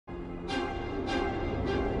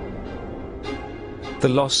The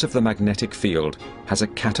loss of the magnetic field has a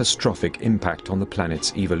catastrophic impact on the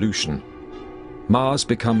planet's evolution. Mars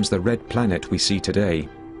becomes the red planet we see today.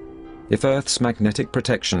 If Earth's magnetic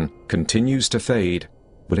protection continues to fade,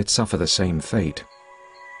 will it suffer the same fate?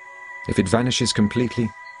 If it vanishes completely,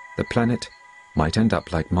 the planet might end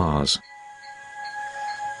up like Mars.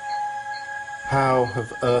 How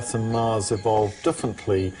have Earth and Mars evolved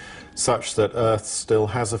differently such that Earth still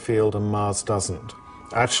has a field and Mars doesn't?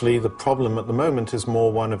 Actually, the problem at the moment is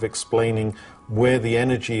more one of explaining where the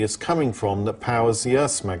energy is coming from that powers the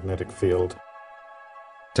Earth's magnetic field.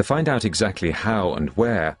 To find out exactly how and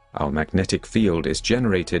where our magnetic field is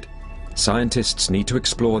generated, scientists need to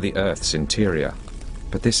explore the Earth's interior.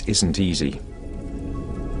 But this isn't easy.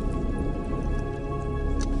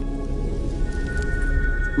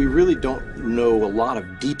 We really don't know a lot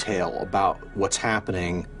of detail about what's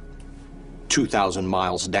happening 2,000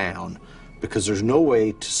 miles down because there's no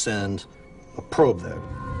way to send a probe there.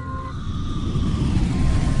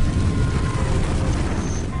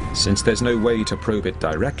 Since there's no way to probe it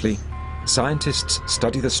directly, scientists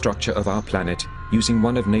study the structure of our planet using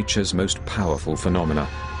one of nature's most powerful phenomena: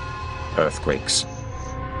 earthquakes.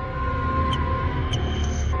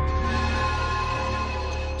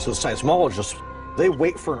 So seismologists, they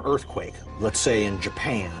wait for an earthquake, let's say in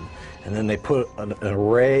Japan, and then they put an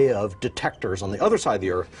array of detectors on the other side of the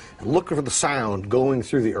Earth and look for the sound going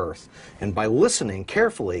through the Earth. And by listening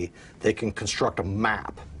carefully, they can construct a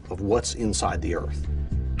map of what's inside the Earth.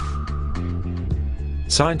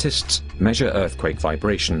 Scientists measure earthquake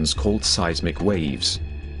vibrations called seismic waves.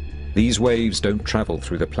 These waves don't travel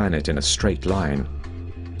through the planet in a straight line.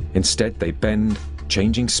 Instead, they bend,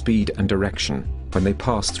 changing speed and direction when they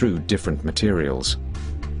pass through different materials.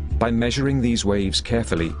 By measuring these waves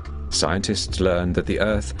carefully, scientists learn that the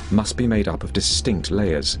Earth must be made up of distinct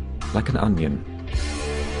layers, like an onion.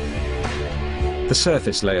 The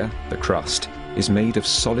surface layer, the crust, is made of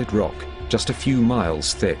solid rock, just a few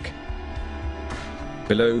miles thick.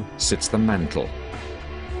 Below sits the mantle.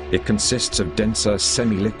 It consists of denser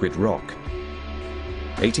semi-liquid rock.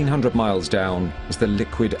 1,800 miles down is the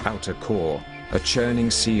liquid outer core, a churning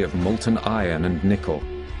sea of molten iron and nickel.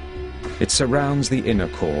 It surrounds the inner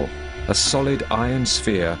core, a solid iron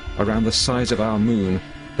sphere around the size of our moon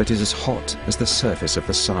that is as hot as the surface of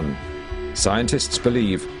the sun. Scientists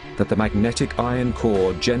believe that the magnetic iron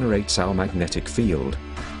core generates our magnetic field.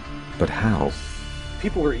 But how?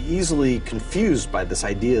 People are easily confused by this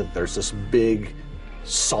idea that there's this big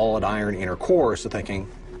solid iron inner core, so thinking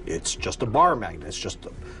it's just a bar magnet, it's just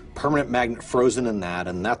a permanent magnet frozen in that,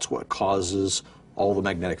 and that's what causes all the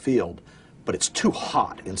magnetic field. But it's too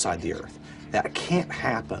hot inside the Earth. That can't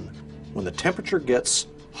happen. When the temperature gets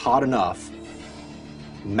hot enough,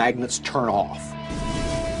 magnets turn off.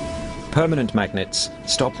 Permanent magnets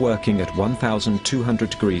stop working at 1,200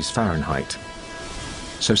 degrees Fahrenheit.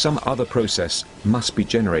 So some other process must be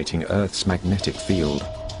generating Earth's magnetic field.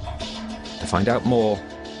 To find out more,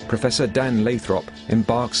 Professor Dan Lathrop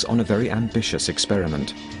embarks on a very ambitious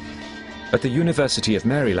experiment. At the University of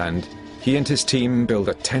Maryland, he and his team build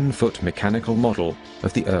a 10-foot mechanical model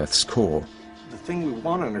of the Earth's core. The thing we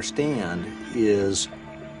want to understand is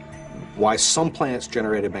why some planets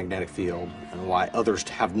generate a magnetic field and why others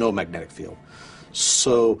have no magnetic field.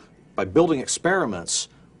 So by building experiments,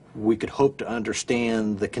 we could hope to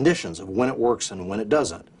understand the conditions of when it works and when it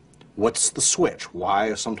doesn't. What's the switch?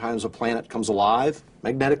 Why sometimes a planet comes alive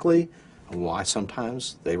magnetically and why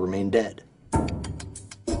sometimes they remain dead.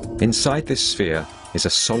 Inside this sphere is a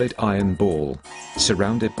solid iron ball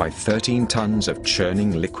surrounded by 13 tons of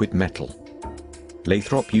churning liquid metal.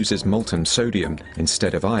 Lathrop uses molten sodium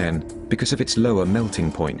instead of iron because of its lower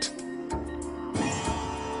melting point.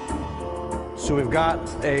 So we've got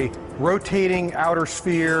a rotating outer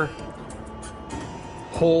sphere,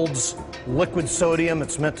 holds liquid sodium.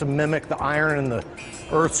 It's meant to mimic the iron in the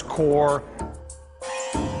Earth's core.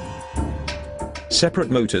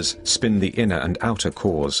 Separate motors spin the inner and outer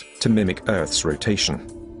cores to mimic Earth's rotation.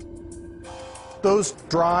 Those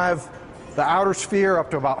drive the outer sphere up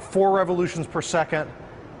to about 4 revolutions per second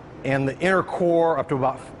and the inner core up to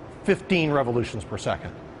about 15 revolutions per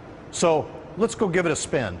second. So let's go give it a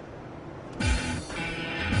spin.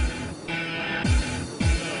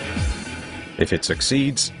 If it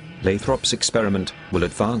succeeds, Lathrop's experiment will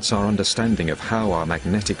advance our understanding of how our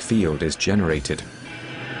magnetic field is generated.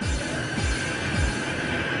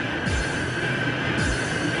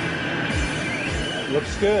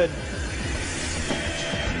 Looks good.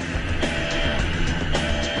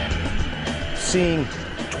 Seeing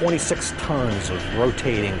 26 tons of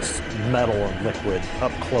rotating metal and liquid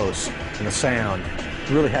up close and the sound,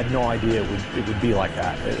 really had no idea it would be like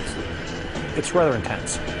that. It's rather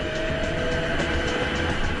intense.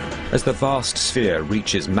 As the vast sphere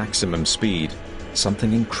reaches maximum speed,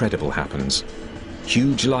 something incredible happens.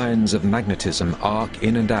 Huge lines of magnetism arc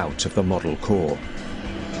in and out of the model core.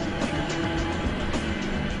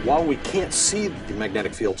 While we can't see the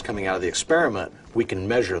magnetic fields coming out of the experiment, we can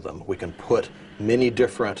measure them. We can put many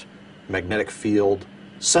different magnetic field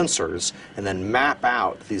sensors and then map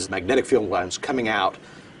out these magnetic field lines coming out,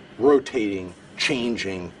 rotating,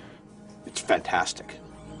 changing. It's fantastic.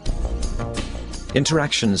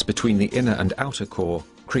 Interactions between the inner and outer core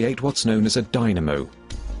create what's known as a dynamo.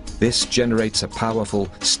 This generates a powerful,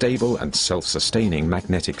 stable and self-sustaining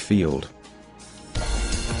magnetic field.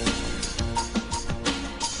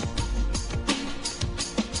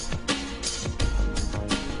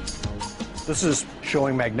 This is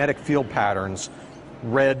showing magnetic field patterns,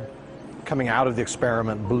 red coming out of the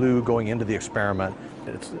experiment, blue going into the experiment.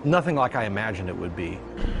 It's nothing like I imagined it would be.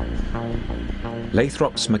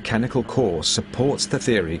 Lathrop's mechanical core supports the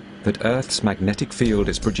theory that Earth's magnetic field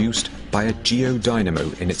is produced by a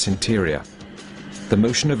geodynamo in its interior. The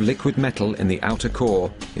motion of liquid metal in the outer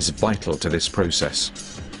core is vital to this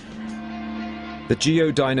process. The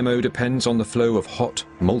geodynamo depends on the flow of hot,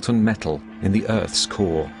 molten metal in the Earth's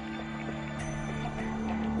core.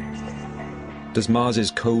 Does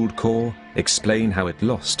Mars's cold core explain how it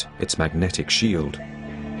lost its magnetic shield?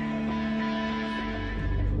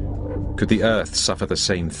 Could the Earth suffer the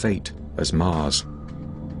same fate as Mars?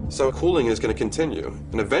 So cooling is going to continue,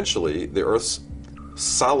 and eventually the Earth's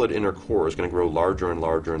solid inner core is going to grow larger and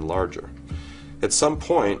larger and larger. At some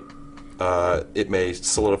point, it may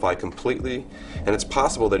solidify completely, and it's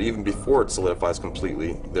possible that even before it solidifies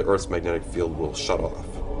completely, the Earth's magnetic field will shut off.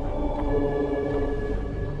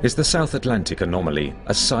 Is the South Atlantic anomaly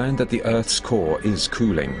a sign that the Earth's core is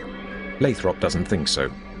cooling? Lathrop doesn't think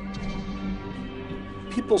so.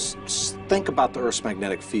 People think about the Earth's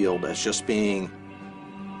magnetic field as just being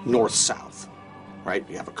north-south, right?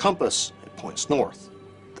 You have a compass, it points north.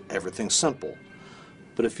 Everything's simple.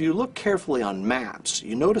 But if you look carefully on maps,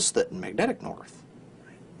 you notice that magnetic north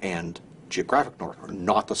and geographic north are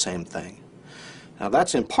not the same thing. Now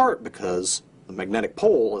that's in part because the magnetic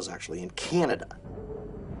pole is actually in Canada.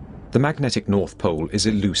 The magnetic North Pole is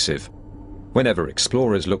elusive. Whenever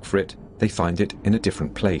explorers look for it, they find it in a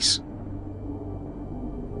different place.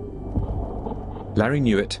 Larry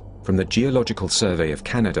Newitt, from the Geological Survey of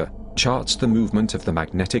Canada, charts the movement of the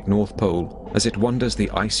magnetic North Pole as it wanders the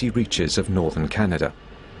icy reaches of northern Canada.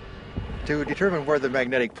 To determine where the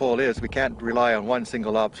magnetic pole is, we can't rely on one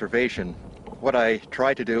single observation. What I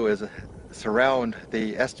try to do is surround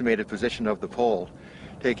the estimated position of the pole,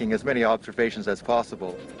 taking as many observations as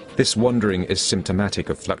possible. This wandering is symptomatic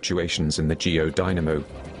of fluctuations in the geodynamo.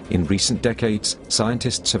 In recent decades,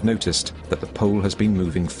 scientists have noticed that the pole has been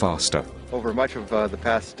moving faster. Over much of the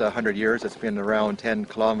past 100 years, it's been around 10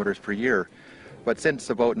 kilometers per year. But since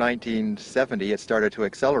about 1970, it started to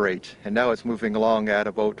accelerate, and now it's moving along at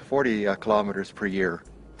about 40 kilometers per year.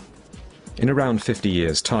 In around 50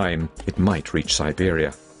 years' time, it might reach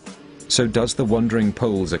Siberia. So does the wandering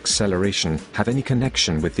pole's acceleration have any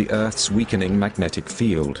connection with the Earth's weakening magnetic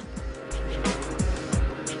field?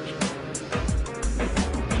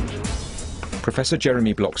 Professor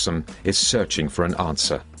Jeremy Bloxham is searching for an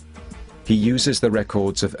answer. He uses the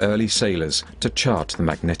records of early sailors to chart the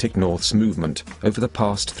magnetic North's movement over the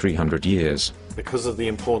past 300 years. Because of the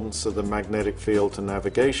importance of the magnetic field to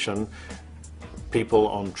navigation, people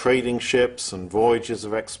on trading ships and voyages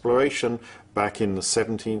of exploration back in the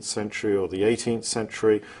 17th century or the 18th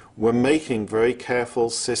century were making very careful,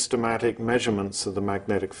 systematic measurements of the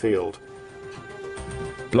magnetic field.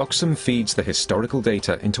 Bloxham feeds the historical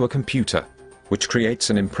data into a computer, which creates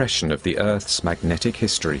an impression of the Earth's magnetic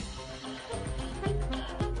history.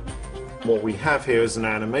 What we have here is an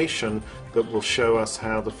animation that will show us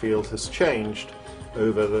how the field has changed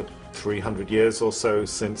over the 300 years or so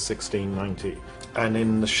since 1690. And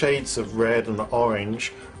in the shades of red and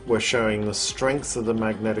orange, we're showing the strength of the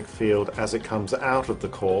magnetic field as it comes out of the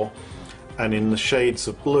core, and in the shades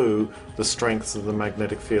of blue, the strength of the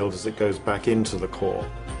magnetic field as it goes back into the core.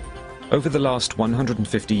 Over the last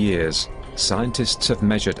 150 years, scientists have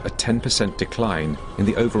measured a 10% decline in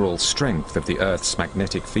the overall strength of the Earth's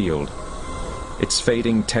magnetic field. It's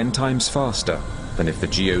fading 10 times faster than if the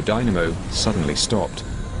geodynamo suddenly stopped.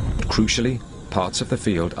 Crucially, parts of the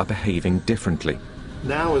field are behaving differently.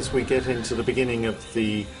 Now, as we get into the beginning of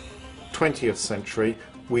the 20th century,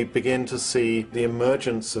 we begin to see the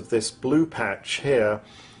emergence of this blue patch here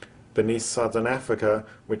beneath southern Africa,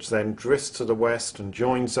 which then drifts to the west and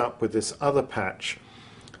joins up with this other patch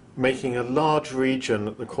making a large region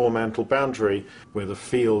at the core mantle boundary where the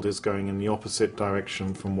field is going in the opposite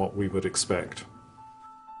direction from what we would expect.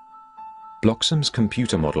 Bloxham's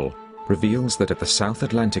computer model reveals that at the South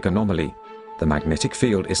Atlantic anomaly, the magnetic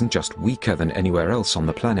field isn't just weaker than anywhere else on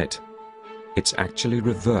the planet, it's actually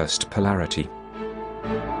reversed polarity.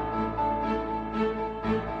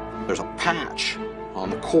 There's a patch on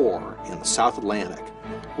the core in the South Atlantic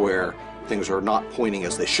where things are not pointing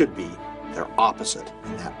as they should be, they're opposite,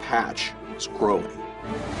 and that patch is growing.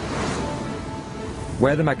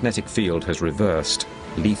 Where the magnetic field has reversed,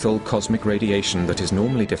 lethal cosmic radiation that is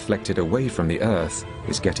normally deflected away from the Earth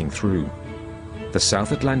is getting through. The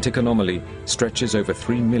South Atlantic anomaly stretches over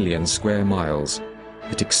 3 million square miles.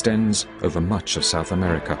 It extends over much of South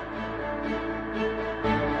America.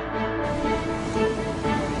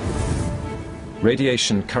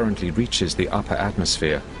 Radiation currently reaches the upper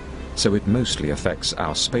atmosphere, so it mostly affects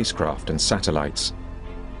our spacecraft and satellites.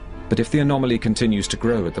 But if the anomaly continues to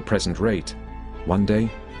grow at the present rate, one day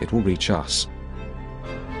it will reach us.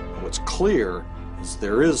 What's clear is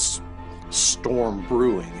there is storm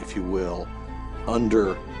brewing, if you will,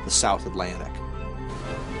 under the South Atlantic.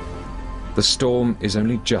 The storm is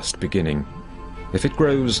only just beginning. If it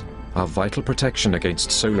grows, our vital protection against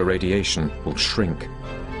solar radiation will shrink.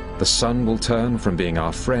 The sun will turn from being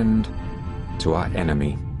our friend to our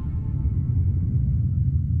enemy.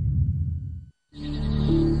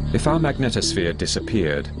 If our magnetosphere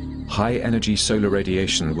disappeared, high-energy solar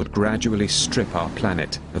radiation would gradually strip our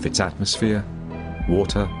planet of its atmosphere,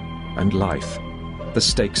 water, and life. The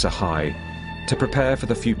stakes are high. To prepare for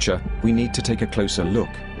the future, we need to take a closer look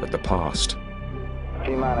at the past.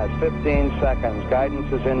 T-minus 15 seconds.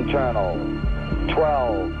 Guidance is internal.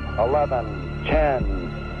 12, 11,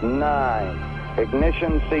 10, 9.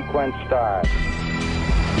 Ignition sequence start.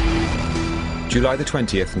 July the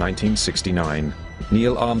 20th, 1969.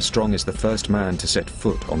 Neil Armstrong is the first man to set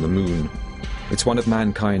foot on the moon. It's one of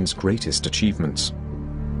mankind's greatest achievements.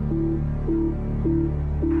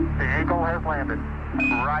 The Eagle has landed.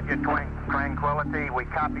 Roger, Tranquility. We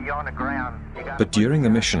copy you on the ground. But during the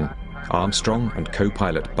mission, Armstrong and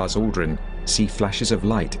co-pilot Buzz Aldrin see flashes of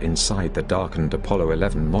light inside the darkened Apollo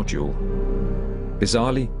 11 module.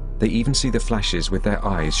 Bizarrely, they even see the flashes with their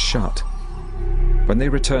eyes shut. When they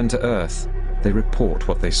return to Earth, they report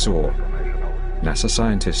what they saw. NASA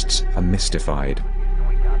scientists are mystified.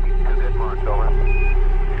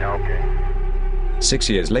 6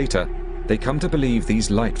 years later, they come to believe these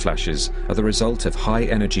light flashes are the result of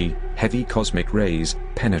high-energy, heavy cosmic rays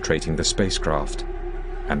penetrating the spacecraft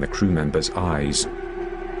and the crew members' eyes.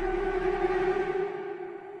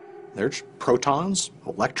 There's protons,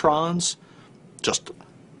 electrons, just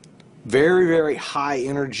very, very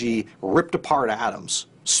high-energy, ripped-apart atoms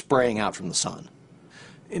spraying out from the sun.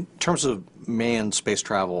 In terms of manned space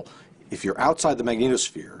travel, if you're outside the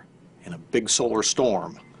magnetosphere in a big solar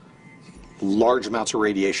storm, large amounts of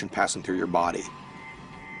radiation passing through your body,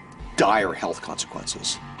 dire health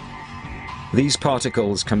consequences. These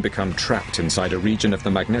particles can become trapped inside a region of the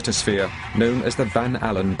magnetosphere known as the Van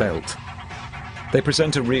Allen belt. They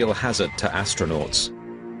present a real hazard to astronauts.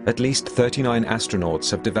 At least 39 astronauts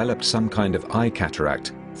have developed some kind of eye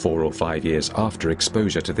cataract 4 or 5 years after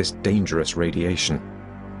exposure to this dangerous radiation.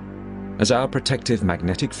 As our protective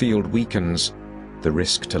magnetic field weakens, the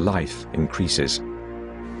risk to life increases.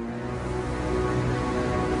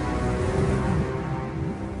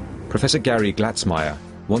 Professor Gary Glatzmeyer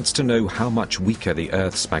wants to know how much weaker the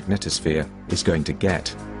Earth's magnetosphere is going to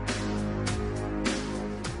get.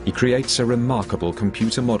 He creates a remarkable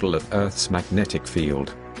computer model of Earth's magnetic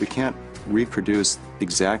field. We can't reproduce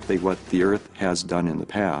exactly what the Earth has done in the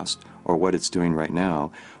past or what it's doing right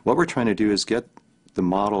now. What we're trying to do is get the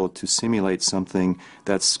model to simulate something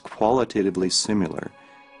that's qualitatively similar.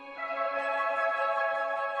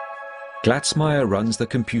 Glatzmeyer runs the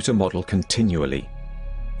computer model continually.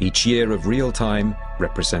 Each year of real time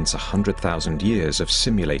represents 100,000 years of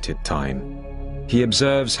simulated time. He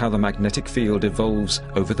observes how the magnetic field evolves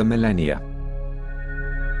over the millennia.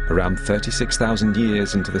 Around 36,000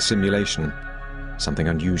 years into the simulation, something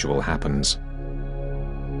unusual happens.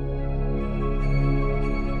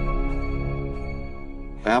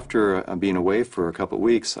 After being away for a couple of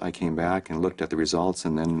weeks, I came back and looked at the results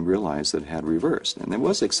and then realized that it had reversed, and it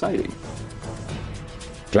was exciting.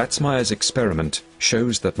 Glatzmeyer's experiment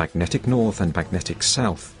shows that magnetic north and magnetic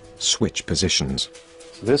south switch positions.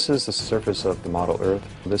 So this is the surface of the model Earth.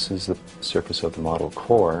 This is the surface of the model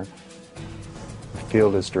core. The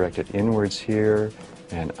field is directed inwards here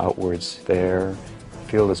and outwards there.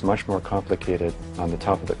 The field is much more complicated on the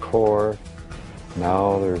top of the core.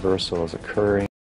 Now the reversal is occurring.